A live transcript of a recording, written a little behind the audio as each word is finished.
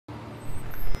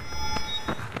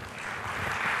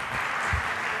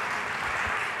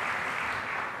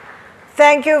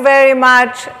Thank you very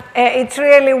much. It's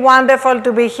really wonderful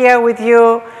to be here with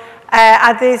you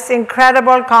at this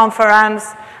incredible conference,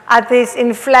 at this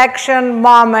inflection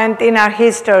moment in our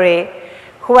history,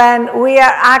 when we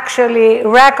are actually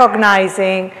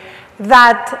recognizing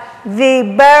that the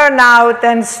burnout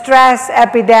and stress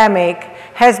epidemic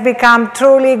has become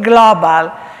truly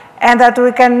global and that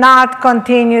we cannot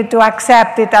continue to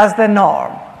accept it as the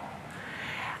norm.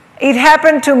 It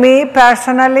happened to me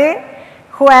personally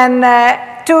when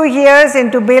 2 years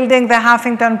into building the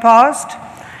Huffing-ton Post,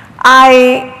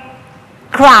 I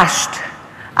crashed.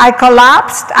 I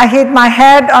collapsed, I hit my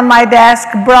head on my desk,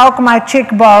 broke my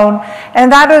cheekbone,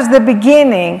 and that was the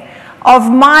beginning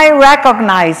of my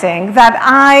recognizing that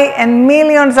I and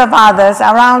millions of others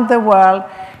around the world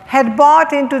had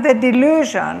bought into the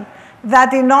delusion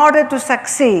that in order to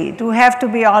succeed, we have to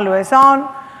be always on,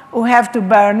 we have to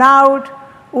burn out,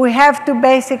 we have to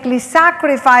basically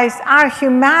sacrifice our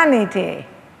humanity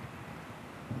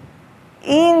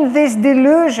in this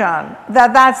delusion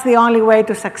that that's the only way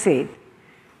to succeed.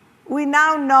 We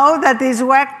now know that these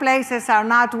workplaces are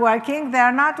not working. They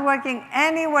are not working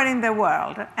anywhere in the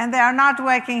world, and they are not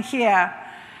working here.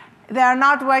 They are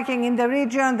not working in the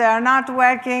region. They are not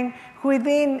working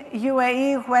within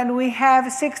UAE when we have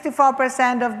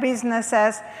 64% of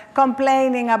businesses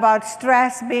complaining about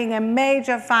stress being a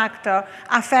major factor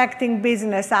affecting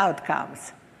business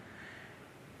outcomes.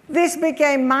 This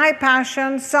became my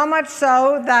passion, so much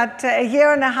so that a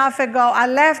year and a half ago, I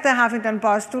left the Huffington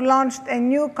Post to launch a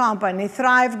new company,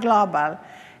 Thrive Global,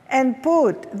 and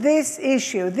put this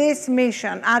issue, this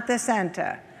mission at the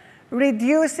center,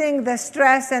 reducing the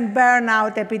stress and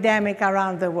burnout epidemic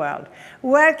around the world,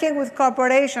 working with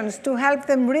corporations to help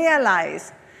them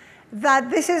realize that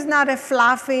this is not a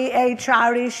fluffy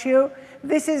HR issue.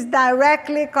 This is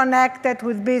directly connected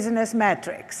with business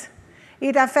metrics.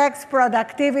 It affects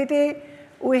productivity.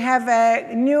 We have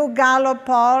a new Gallup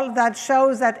poll that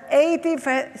shows that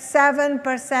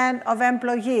 87% of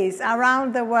employees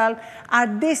around the world are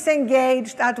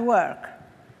disengaged at work.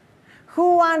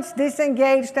 Who wants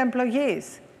disengaged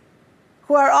employees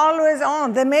who are always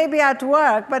on? They may be at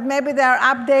work, but maybe they're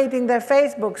updating their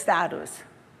Facebook status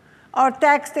or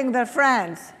texting their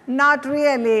friends, not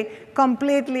really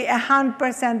completely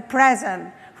 100%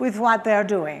 present with what they're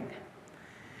doing.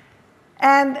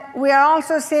 And we are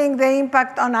also seeing the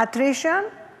impact on attrition.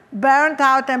 Burnt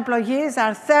out employees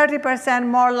are 30%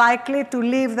 more likely to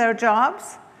leave their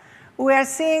jobs. We are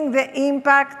seeing the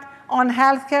impact on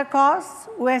healthcare costs.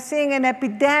 We are seeing an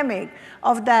epidemic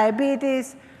of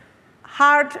diabetes,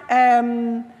 heart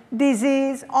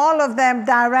disease, all of them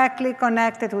directly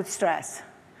connected with stress.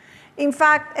 In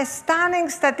fact, a stunning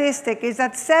statistic is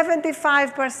that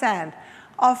 75%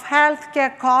 of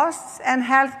healthcare costs and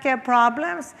healthcare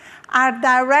problems are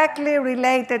directly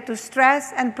related to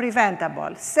stress and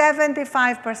preventable,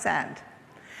 75%.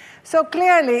 So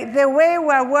clearly, the way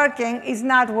we're working is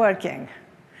not working.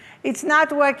 It's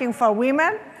not working for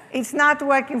women, it's not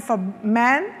working for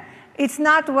men, it's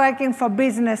not working for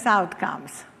business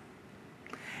outcomes.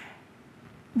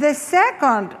 The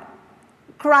second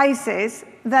crisis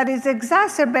that is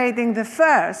exacerbating the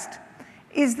first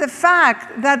is the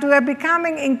fact that we are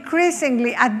becoming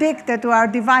increasingly addicted to our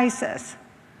devices,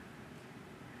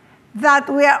 that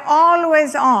we are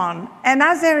always on, and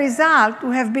as a result,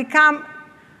 we have become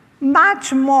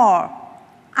much more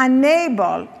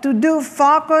unable to do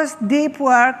focused, deep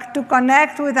work to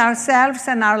connect with ourselves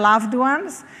and our loved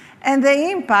ones, and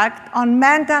the impact on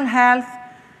mental health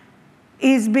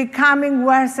is becoming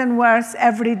worse and worse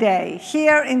every day.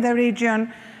 Here in the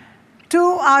region,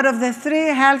 2 out of the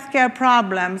 3 healthcare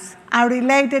problems are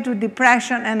related to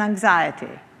depression and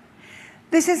anxiety.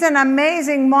 This is an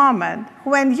amazing moment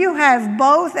when you have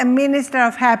both a minister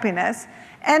of happiness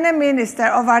and a minister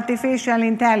of artificial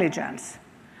intelligence.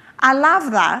 I love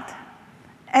that,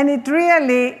 and it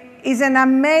really is an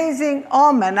amazing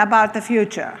omen about the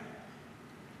future.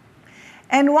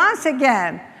 And once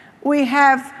again, we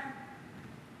have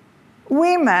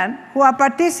women who are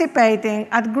participating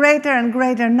at greater and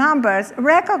greater numbers,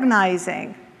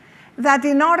 recognizing that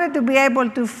in order to be able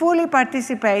to fully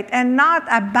participate and not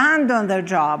abandon their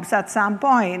jobs at some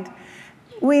point,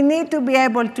 we need to be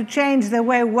able to change the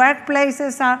way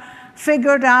workplaces are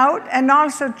figured out and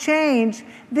also change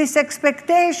this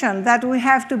expectation that we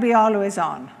have to be always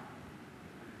on.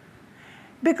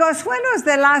 Because when was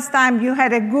the last time you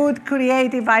had a good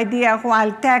creative idea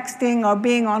while texting or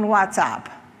being on WhatsApp?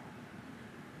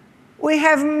 We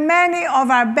have many of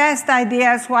our best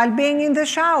ideas while being in the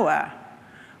shower,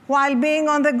 while being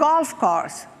on the golf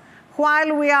course,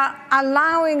 while we are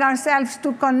allowing ourselves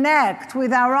to connect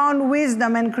with our own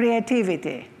wisdom and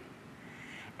creativity.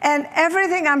 And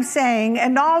everything I'm saying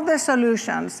and all the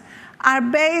solutions are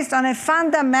based on a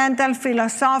fundamental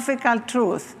philosophical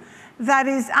truth that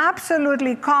is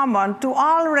absolutely common to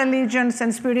all religions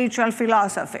and spiritual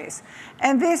philosophies.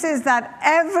 And this is that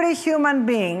every human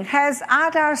being has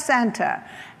at our center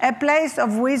a place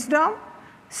of wisdom,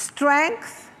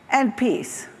 strength, and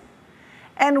peace.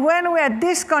 And when we are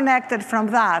disconnected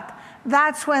from that,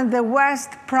 that's when the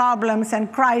worst problems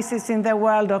and crises in the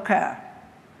world occur.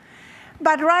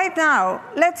 But right now,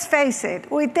 let's face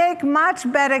it, we take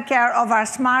much better care of our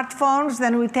smartphones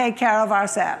than we take care of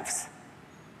ourselves.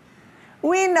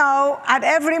 We know at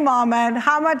every moment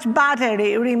how much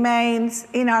battery remains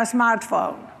in our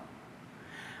smartphone.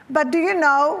 But do you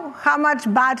know how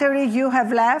much battery you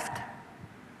have left?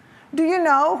 Do you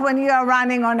know when you are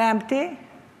running on empty?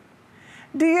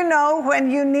 Do you know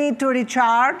when you need to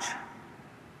recharge?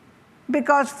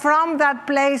 Because from that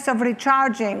place of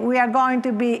recharging, we are going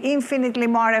to be infinitely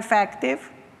more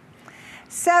effective.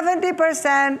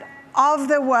 70% of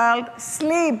the world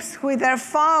sleeps with their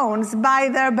phones by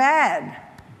their bed.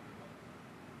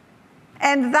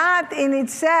 And that in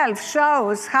itself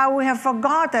shows how we have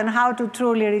forgotten how to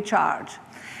truly recharge.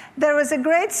 There was a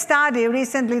great study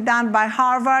recently done by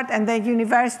Harvard and the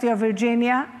University of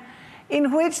Virginia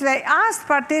in which they asked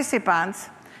participants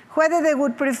whether they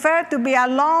would prefer to be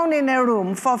alone in a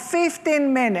room for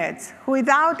 15 minutes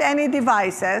without any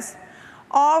devices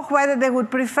or whether they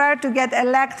would prefer to get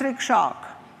electric shock.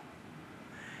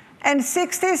 And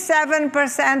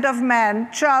 67% of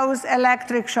men chose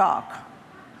electric shock.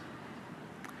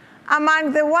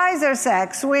 Among the wiser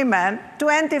sex, women,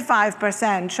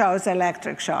 25% chose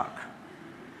electric shock.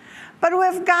 But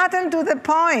we've gotten to the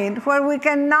point where we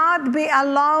cannot be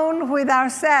alone with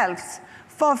ourselves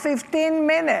for 15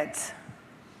 minutes.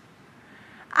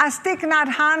 As Thich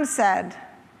Nhat Hanh said,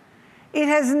 it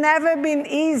has never been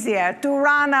easier to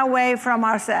run away from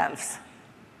ourselves.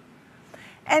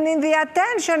 And in the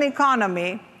attention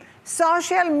economy,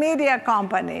 social media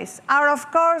companies are,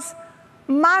 of course,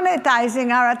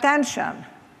 monetizing our attention.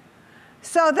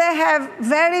 So they have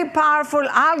very powerful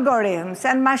algorithms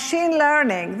and machine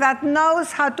learning that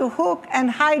knows how to hook and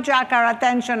hijack our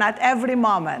attention at every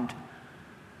moment.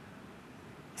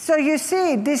 So you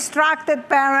see distracted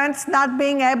parents not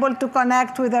being able to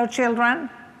connect with their children.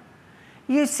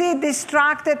 You see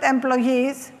distracted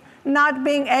employees not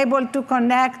being able to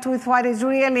connect with what is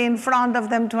really in front of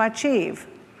them to achieve.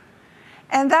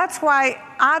 And that's why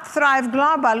at Thrive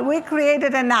Global, we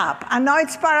created an app. I know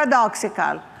it's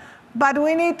paradoxical, but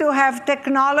we need to have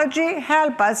technology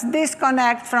help us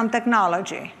disconnect from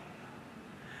technology.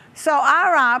 So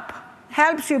our app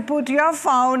helps you put your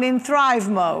phone in Thrive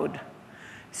mode.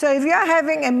 So if you're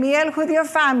having a meal with your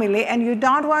family and you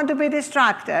don't want to be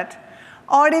distracted,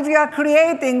 or if you're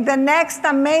creating the next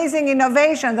amazing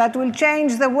innovation that will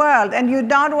change the world and you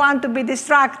don't want to be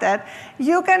distracted,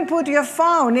 you can put your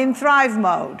phone in Thrive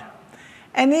mode.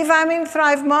 And if I'm in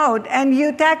Thrive mode and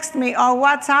you text me or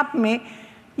WhatsApp me,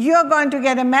 you're going to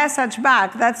get a message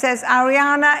back that says,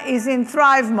 Arianna is in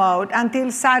Thrive mode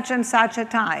until such and such a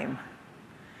time.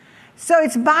 So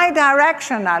it's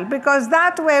bi-directional because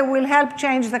that way will help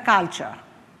change the culture.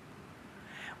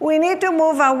 We need to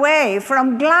move away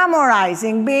from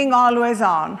glamorizing being always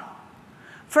on,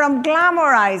 from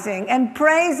glamorizing and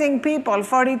praising people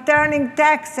for returning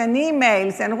texts and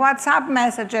emails and WhatsApp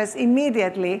messages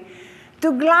immediately,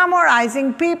 to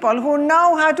glamorizing people who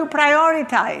know how to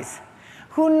prioritize,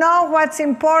 who know what's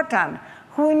important,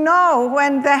 who know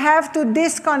when they have to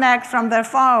disconnect from their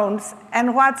phones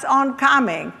and what's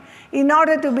oncoming, in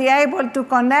order to be able to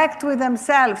connect with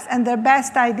themselves and their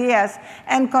best ideas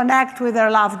and connect with their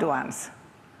loved ones.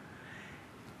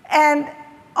 And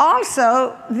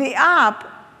also, the app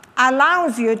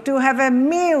allows you to have a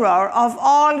mirror of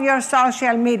all your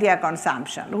social media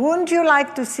consumption. Wouldn't you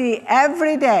like to see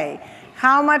every day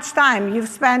how much time you've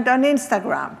spent on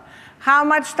Instagram, how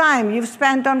much time you've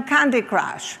spent on Candy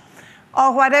Crush,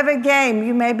 or whatever game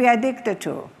you may be addicted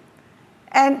to?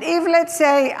 And if, let's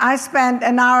say, I spent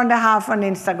an hour and a half on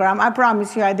Instagram, I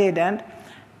promise you I didn't,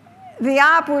 the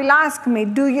app will ask me,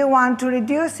 do you want to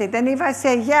reduce it? And if I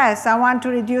say, yes, I want to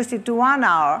reduce it to 1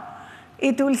 hour,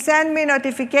 it will send me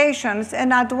notifications,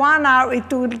 and at 1 hour, it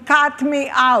will cut me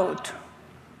out.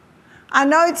 I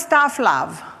know it's tough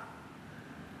love,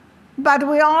 but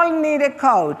we all need a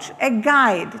coach, a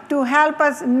guide, to help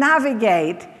us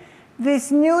navigate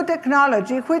this new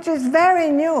technology, which is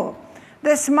very new.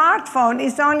 The smartphone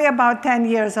is only about 10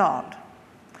 years old.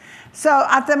 So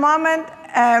at the moment,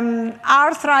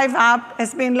 our Thrive app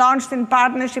has been launched in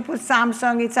partnership with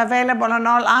Samsung. It's available on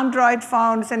all Android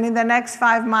phones, and in the next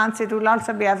 5 months, it will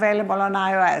also be available on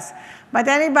iOS. But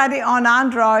anybody on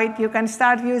Android, you can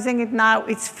start using it now.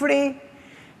 It's free,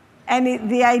 and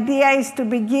the idea is to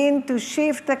begin to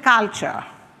shift the culture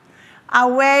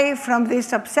away from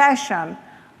this obsession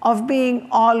of being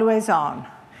always on.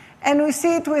 And we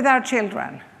see it with our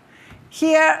children.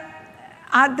 Here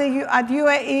at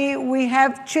UAE, we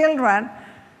have children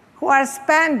who are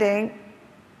spending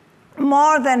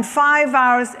more than 5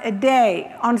 hours a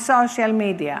day on social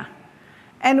media.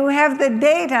 And we have the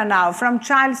data now from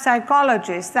child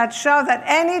psychologists that show that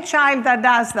any child that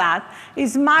does that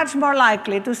is much more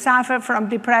likely to suffer from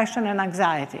depression and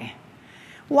anxiety.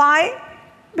 Why?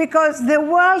 Because the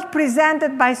world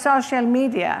presented by social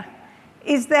media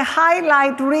is the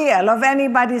highlight reel of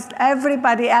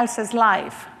everybody else's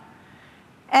life.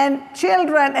 And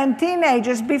children and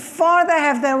teenagers, before they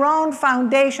have their own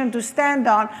foundation to stand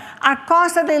on, are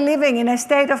constantly living in a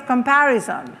state of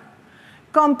comparison,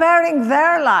 comparing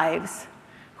their lives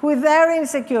with their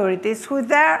insecurities, with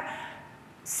their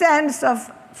sense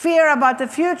of fear about the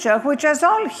future, which is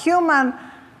all human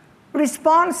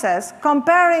responses,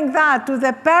 comparing that to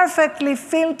the perfectly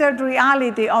filtered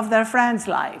reality of their friends'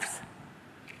 lives.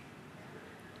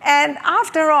 And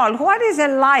after all, what is a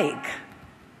like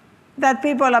that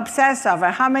people obsess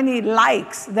over? How many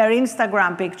likes their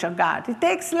Instagram picture got? It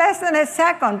takes less than a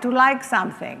second to like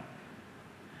something.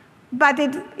 But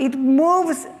it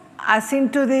moves us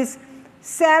into this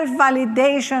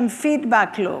self-validation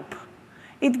feedback loop.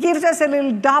 It gives us a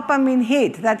little dopamine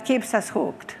hit that keeps us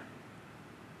hooked.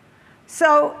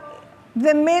 So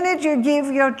the minute you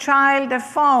give your child a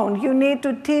phone, you need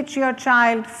to teach your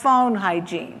child phone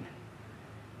hygiene.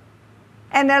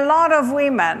 And a lot of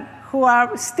women who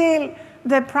are still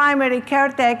the primary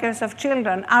caretakers of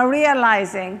children are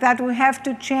realizing that we have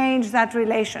to change that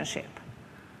relationship.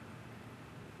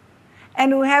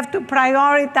 And we have to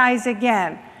prioritize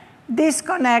again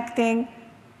disconnecting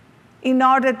in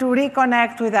order to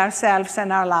reconnect with ourselves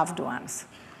and our loved ones.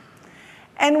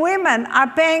 And women are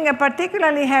paying a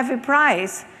particularly heavy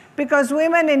price because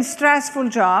women in stressful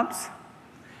jobs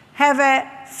have a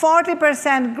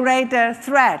 40% greater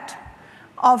threat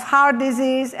of heart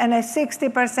disease and a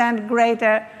 60%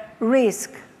 greater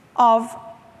risk of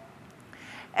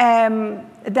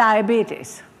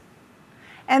diabetes.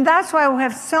 And that's why we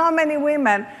have so many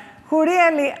women who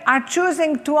really are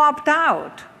choosing to opt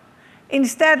out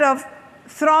instead of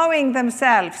throwing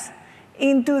themselves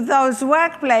into those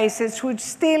workplaces which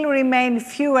still remain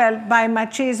fueled by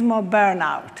machismo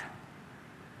burnout.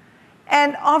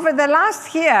 And over the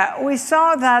last year, we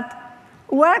saw that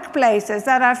workplaces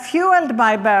that are fueled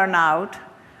by burnout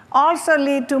also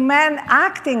lead to men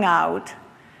acting out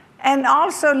and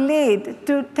also lead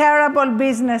to terrible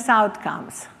business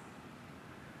outcomes.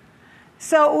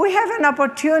 So we have an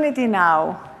opportunity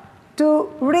now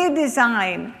to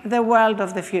redesign the world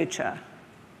of the future.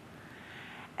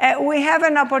 We have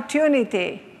an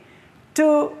opportunity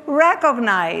to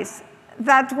recognize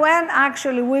that when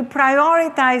actually we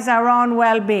prioritize our own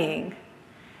well-being,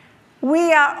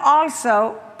 we are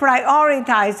also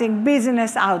prioritizing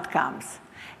business outcomes.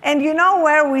 And you know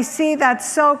where we see that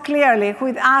so clearly?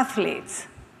 With athletes.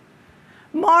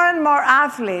 More and more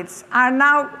athletes are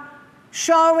now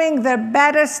showing their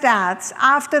better stats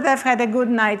after they've had a good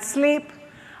night's sleep,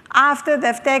 after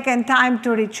they've taken time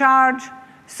to recharge.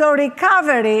 So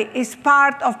recovery is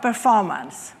part of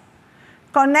performance.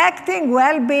 Connecting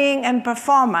well-being and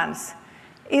performance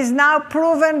is now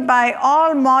proven by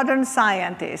all modern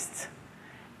scientists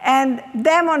and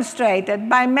demonstrated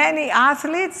by many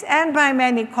athletes and by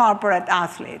many corporate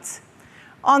athletes.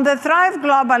 On the Thrive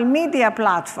Global Media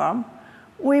platform,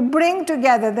 we bring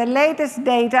together the latest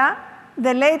data,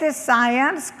 the latest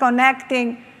science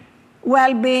connecting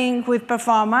well-being with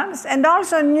performance, and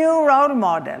also new role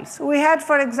models. We had,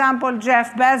 for example,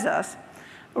 Jeff Bezos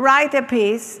write a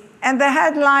piece, and the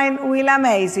headline will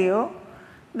amaze you.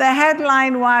 The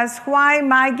headline was, "Why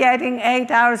my getting 8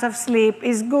 hours of sleep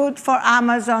is good for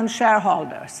Amazon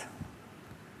shareholders."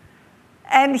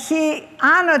 And he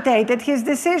annotated his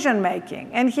decision-making.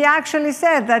 And he actually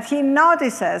said that he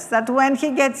notices that when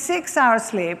he gets 6 hours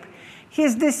sleep,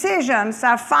 his decisions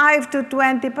are 5 to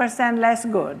 20% less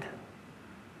good.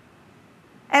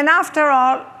 And after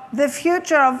all, the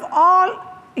future of all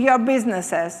your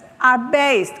businesses are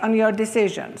based on your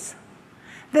decisions.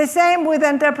 The same with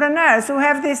entrepreneurs who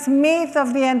have this myth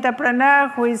of the entrepreneur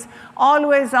who is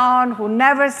always on, who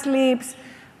never sleeps.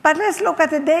 But let's look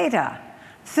at the data.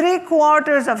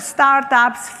 3/4 of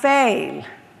startups fail.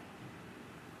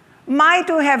 might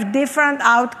have different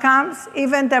outcomes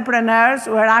if entrepreneurs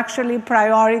were actually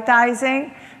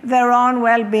prioritizing their own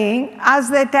well-being. As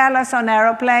they tell us on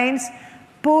airplanes,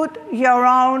 put your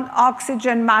own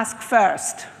oxygen mask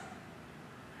first.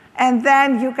 And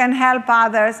then you can help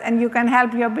others, and you can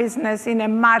help your business in a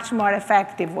much more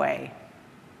effective way.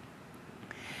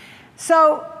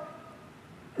 So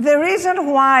the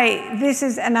reason why this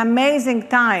is an amazing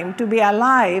time to be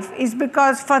alive is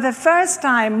because for the first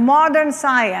time, modern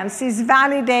science is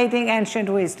validating ancient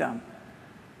wisdom.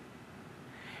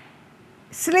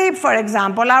 Sleep, for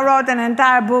example, I wrote an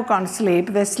entire book on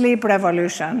sleep, The Sleep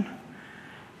Revolution,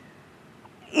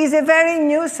 is a very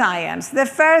new science. The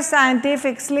first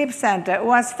scientific sleep center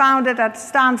was founded at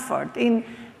Stanford in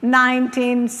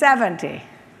 1970.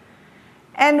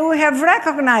 And we have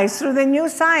recognized through the new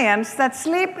science that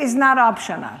sleep is not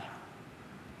optional.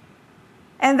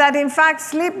 And that, in fact,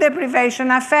 sleep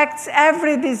deprivation affects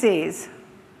every disease,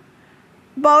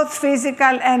 both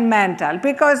physical and mental,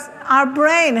 because our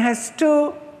brain has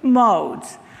two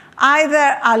modes,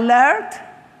 either alert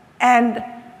and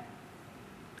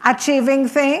achieving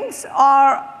things,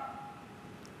 or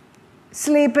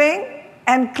sleeping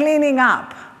and cleaning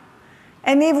up.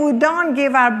 And if we don't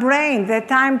give our brain the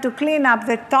time to clean up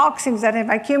the toxins that have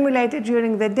accumulated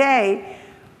during the day,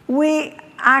 we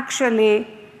actually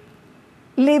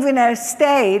live in a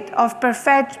state of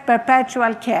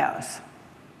perpetual chaos.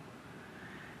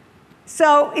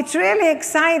 So it's really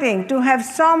exciting to have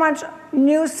so much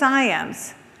new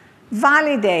science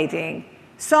validating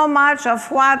so much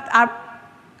of what our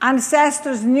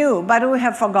ancestors knew, but we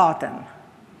have forgotten.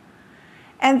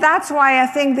 And that's why I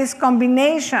think this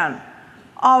combination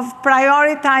of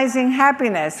prioritizing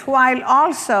happiness while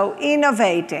also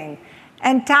innovating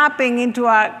and tapping into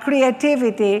our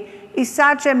creativity is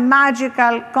such a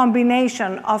magical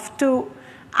combination of two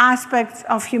aspects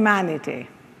of humanity.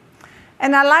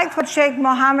 And I like what Sheikh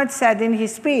Mohammed said in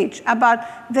his speech about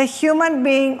the human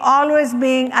being always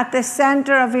being at the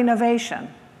center of innovation.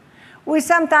 We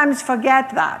sometimes forget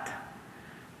that,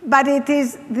 but it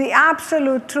is the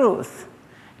absolute truth.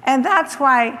 And that's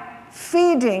why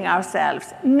feeding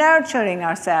ourselves, nurturing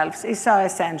ourselves is so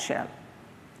essential.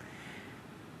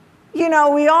 You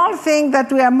know, we all think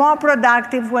that we are more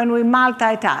productive when we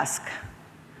multitask.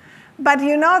 But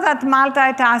you know that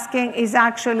multitasking is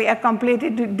actually a complete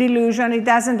delusion. It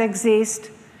doesn't exist.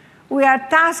 We are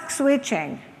task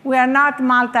switching. We are not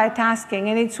multitasking,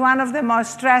 and it's one of the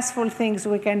most stressful things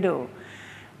we can do.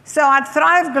 So at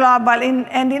Thrive Global,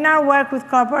 and in our work with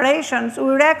corporations,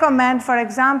 we recommend, for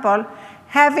example,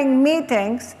 having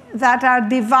meetings that are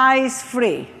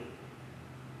device-free.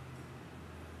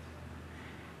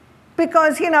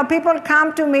 Because, you know, people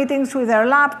come to meetings with their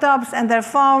laptops and their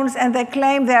phones, and they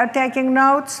claim they are taking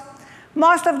notes.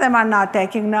 Most of them are not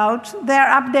taking notes. They're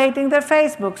updating their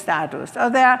Facebook status, or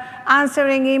they're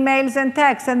answering emails and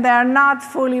texts, and they're not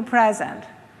fully present.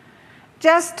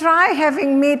 Just try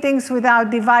having meetings without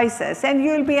devices, and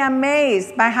you'll be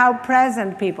amazed by how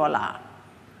present people are.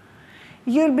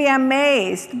 You'll be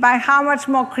amazed by how much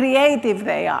more creative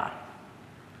they are.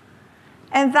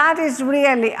 And that is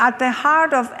really at the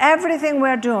heart of everything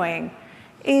we're doing,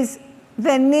 is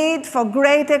the need for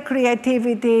greater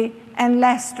creativity and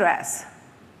less stress.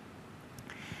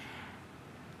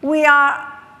 We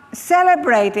are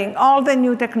celebrating all the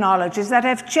new technologies that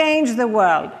have changed the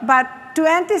world, but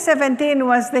 2017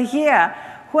 was the year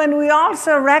when we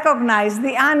also recognized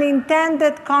the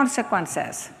unintended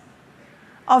consequences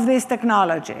of these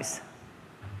technologies.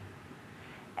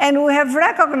 And we have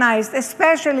recognized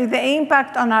especially the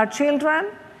impact on our children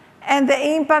and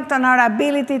the impact on our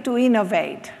ability to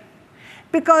innovate.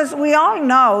 Because we all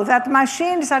know that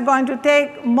machines are going to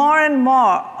take more and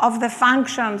more of the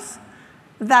functions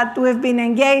that we've been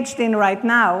engaged in right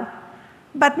now.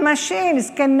 But machines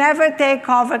can never take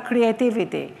over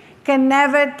creativity, can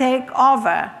never take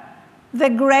over the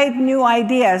great new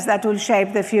ideas that will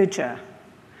shape the future.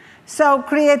 So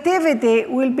creativity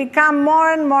will become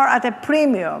more and more at a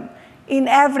premium in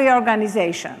every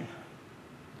organization.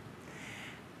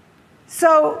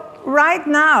 So right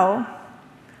now,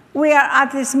 we are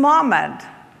at this moment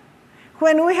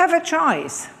when we have a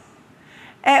choice.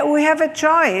 We have a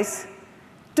choice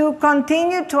to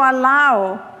continue to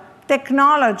allow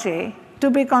technology to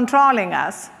be controlling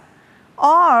us,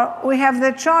 or we have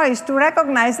the choice to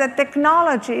recognize that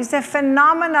technology is a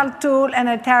phenomenal tool and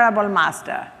a terrible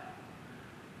master.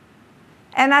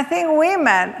 And I think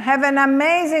women have an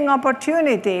amazing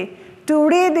opportunity to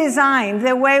redesign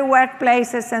the way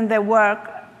workplaces and the work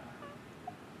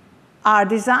are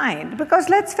designed. Because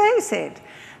let's face it,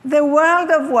 the world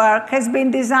of work has been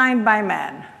designed by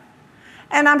men.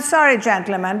 And I'm sorry,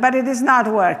 gentlemen, but it is not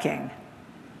working.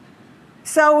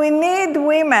 So we need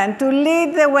women to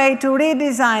lead the way to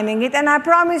redesigning it. And I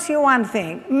promise you one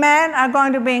thing, men are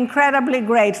going to be incredibly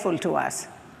grateful to us,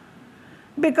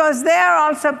 because they are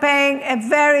also paying a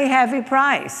very heavy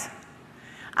price.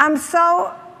 I'm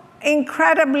so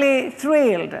incredibly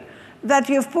thrilled that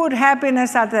you've put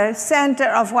happiness at the center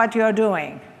of what you're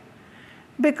doing.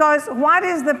 Because what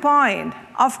is the point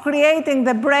of creating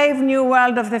the brave new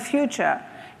world of the future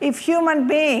if human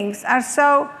beings are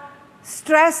so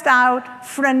stressed out,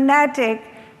 frenetic,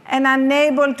 and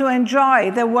unable to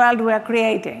enjoy the world we are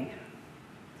creating?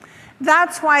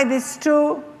 That's why these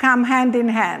two come hand in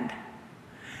hand.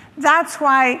 That's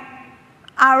why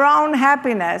our own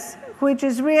happiness, which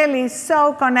is really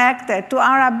so connected to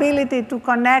our ability to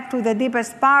connect with the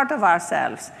deepest part of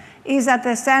ourselves, is at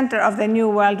the center of the new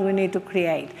world we need to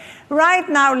create. Right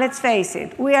now, let's face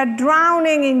it, we are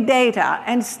drowning in data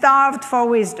and starved for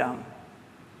wisdom.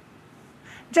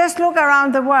 Just look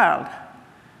around the world.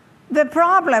 The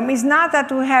problem is not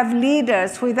that we have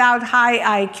leaders without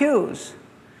high IQs.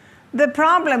 The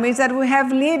problem is that we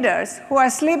have leaders who are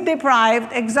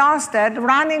sleep-deprived, exhausted,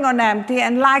 running on empty,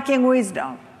 and lacking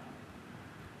wisdom.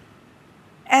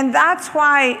 And that's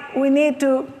why we need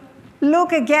to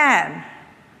look again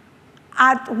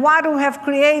at what we have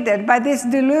created by this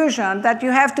delusion that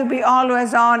you have to be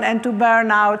always on and to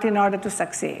burn out in order to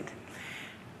succeed.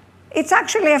 It's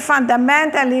actually a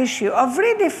fundamental issue of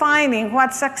redefining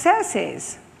what success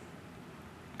is.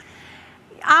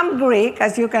 I'm Greek,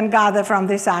 as you can gather from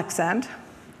this accent,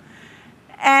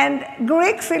 and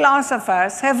Greek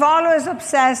philosophers have always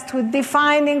obsessed with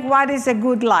defining what is a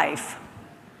good life.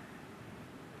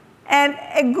 And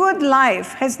a good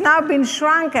life has now been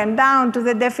shrunken down to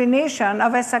the definition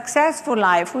of a successful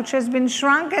life, which has been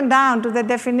shrunken down to the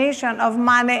definition of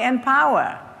money and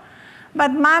power.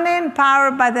 But money and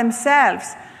power by themselves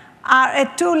are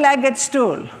a two-legged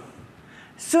stool.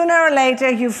 Sooner or later,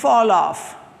 you fall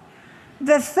off.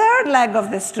 The third leg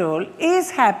of the stool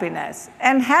is happiness,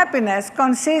 and happiness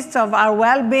consists of our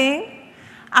well-being,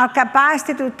 our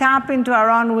capacity to tap into our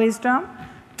own wisdom,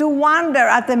 to wonder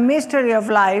at the mystery of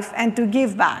life, and to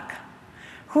give back.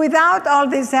 Without all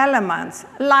these elements,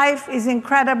 life is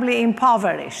incredibly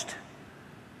impoverished.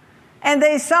 And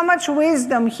there is so much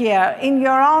wisdom here in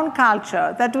your own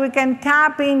culture that we can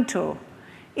tap into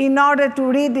in order to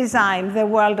redesign the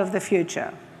world of the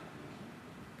future.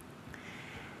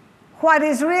 What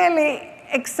is really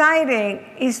exciting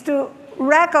is to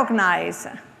recognize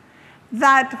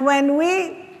that when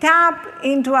we tap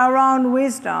into our own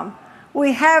wisdom,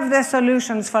 we have the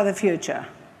solutions for the future.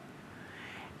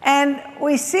 And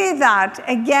we see that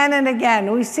again and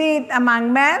again. We see it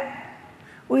among men,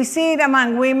 we see it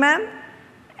among women,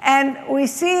 and we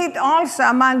see it also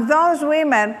among those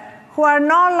women who are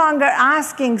no longer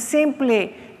asking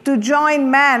simply to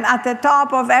join men at the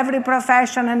top of every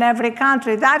profession in every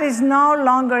country. That is no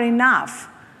longer enough.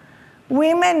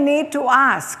 Women need to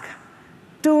ask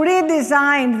to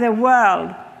redesign the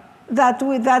world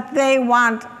that they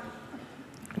want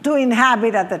to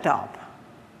inhabit at the top.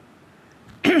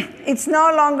 It's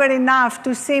no longer enough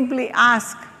to simply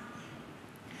ask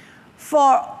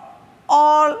for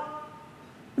all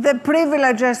the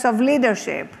privileges of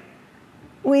leadership.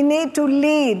 We need to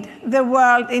lead the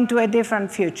world into a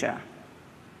different future.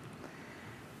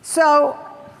 So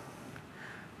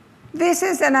this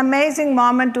is an amazing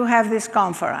moment to have this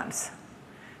conference,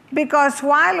 because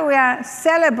while we are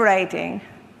celebrating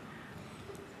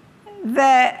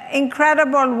the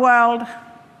incredible world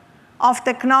of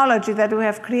technology that we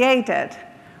have created,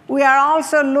 we are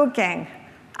also looking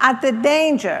at the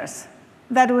dangers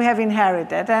that we have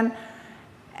inherited.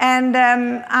 And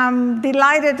I'm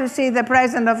delighted to see the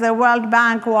president of the World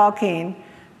Bank walk in,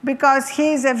 because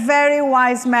he's a very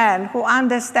wise man who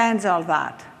understands all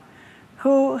that,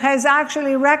 who has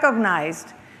actually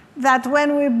recognized that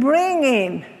when we bring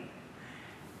in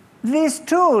these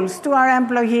tools to our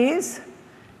employees,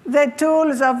 the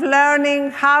tools of learning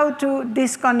how to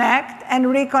disconnect and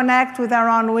reconnect with our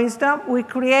own wisdom, we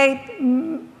create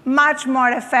much more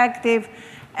effective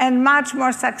and much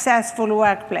more successful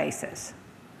workplaces.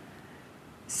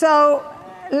 So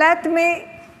let me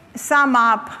sum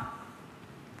up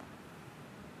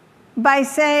by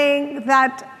saying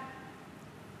that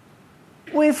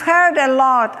we've heard a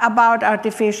lot about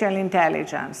artificial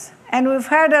intelligence, and we've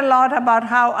heard a lot about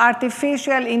how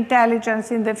artificial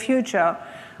intelligence in the future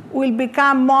will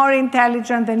become more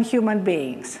intelligent than human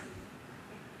beings.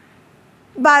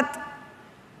 But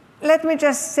let me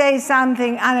just say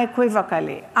something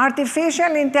unequivocally.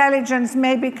 Artificial intelligence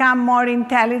may become more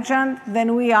intelligent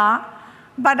than we are,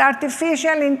 but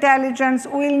artificial intelligence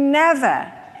will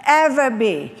never, ever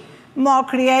be more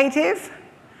creative,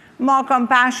 more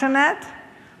compassionate,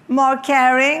 more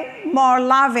caring, more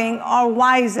loving, or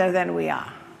wiser than we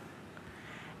are.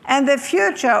 And the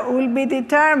future will be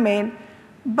determined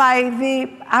by the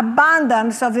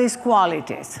abundance of these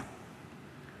qualities.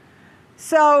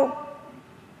 So,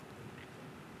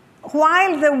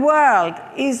 while the world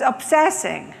is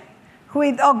obsessing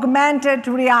with augmented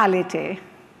reality,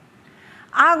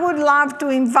 I would love to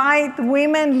invite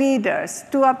women leaders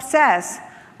to obsess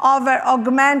over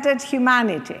augmented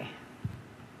humanity,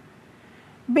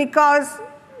 because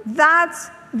that's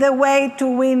the way to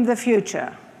win the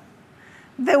future.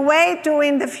 The way to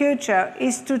win the future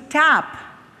is to tap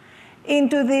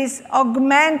into this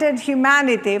augmented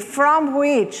humanity from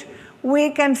which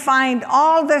we can find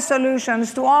all the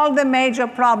solutions to all the major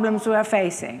problems we are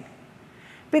facing.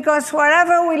 Because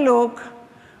wherever we look,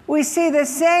 we see the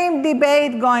same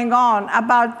debate going on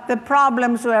about the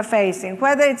problems we are facing,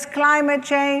 whether it's climate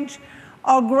change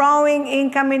or growing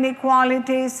income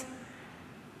inequalities.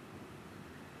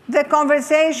 The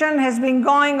conversation has been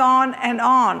going on and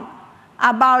on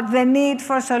about the need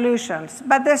for solutions,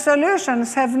 but the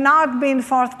solutions have not been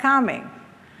forthcoming.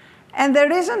 And the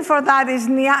reason for that is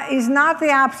not the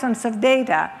absence of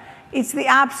data, it's the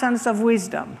absence of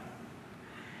wisdom.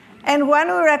 And when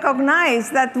we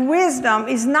recognize that wisdom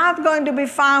is not going to be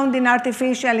found in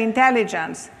artificial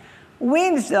intelligence,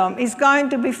 wisdom is going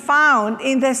to be found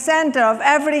in the center of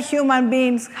every human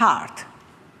being's heart.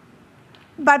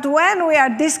 But when we are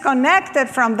disconnected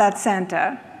from that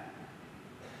center,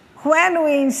 when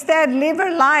we instead live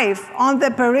a life on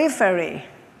the periphery,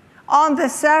 on the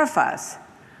surface,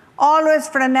 always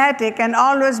frenetic and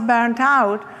always burnt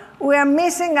out, we are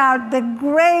missing out the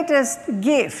greatest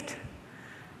gift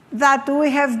that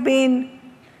we have been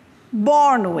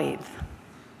born with.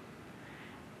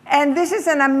 And this is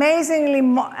an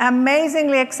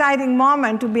amazingly exciting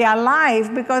moment to be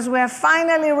alive, because we are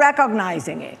finally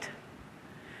recognizing it.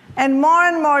 And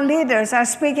more leaders are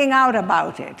speaking out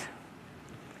about it.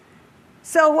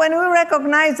 So when we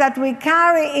recognize that we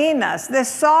carry in us the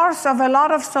source of a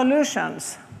lot of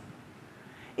solutions,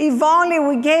 if only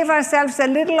we gave ourselves a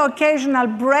little occasional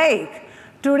break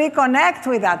to reconnect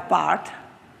with that part,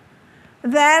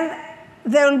 then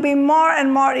there will be more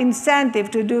and more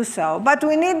incentive to do so. But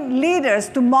we need leaders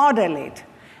to model it,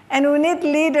 and we need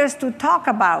leaders to talk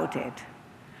about it,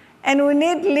 and we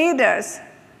need leaders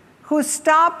who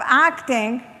stop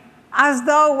acting as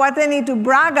though what they need to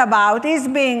brag about is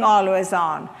being always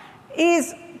on,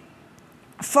 is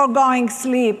foregoing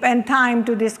sleep and time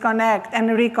to disconnect and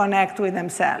reconnect with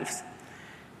themselves.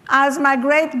 As my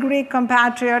great Greek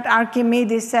compatriot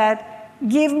Archimedes said,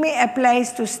 "Give me a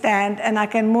place to stand and I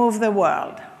can move the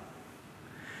world."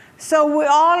 So we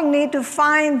all need to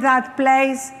find that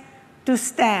place to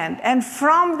stand. And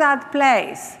from that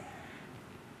place,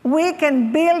 we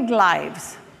can build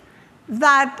lives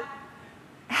that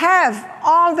have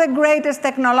all the greatest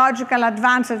technological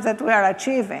advances that we are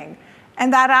achieving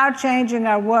and that are changing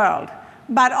our world,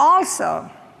 but also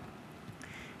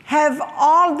have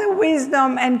all the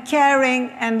wisdom and caring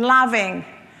and loving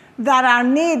that are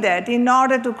needed in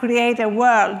order to create a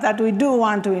world that we do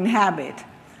want to inhabit.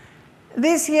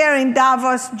 This year in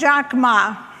Davos, Jack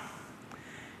Ma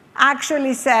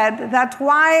actually said that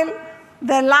while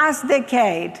the last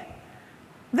decade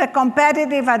the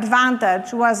competitive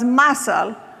advantage was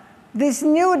muscle, this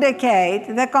new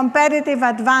decade, the competitive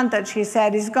advantage, he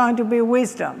said, is going to be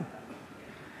wisdom.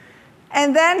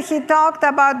 And then he talked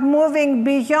about moving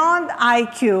beyond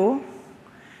IQ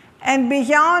and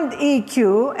beyond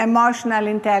EQ, emotional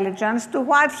intelligence, to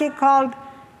what he called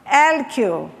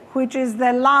LQ, which is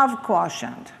the love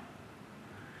quotient.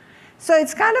 So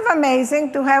it's kind of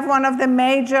amazing to have one of the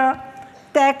major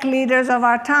tech leaders of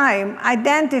our time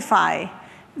identify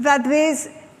that these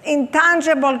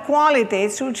intangible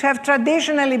qualities, which have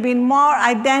traditionally been more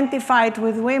identified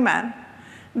with women,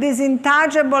 these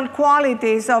intangible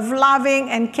qualities of loving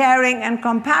and caring and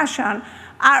compassion,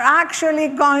 are actually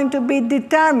going to be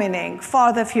determining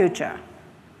for the future.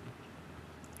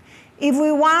 If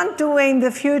we want to win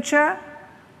the future,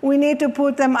 we need to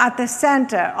put them at the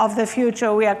center of the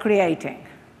future we are creating.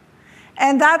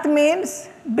 And that means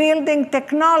building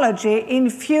technology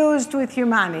infused with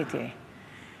humanity.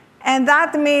 And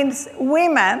that means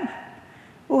women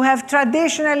who have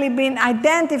traditionally been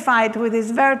identified with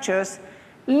these virtues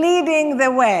leading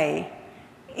the way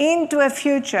into a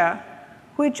future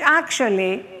which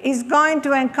actually is going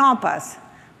to encompass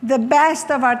the best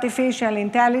of artificial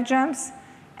intelligence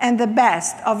and the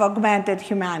best of augmented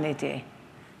humanity.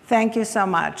 Thank you so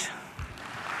much.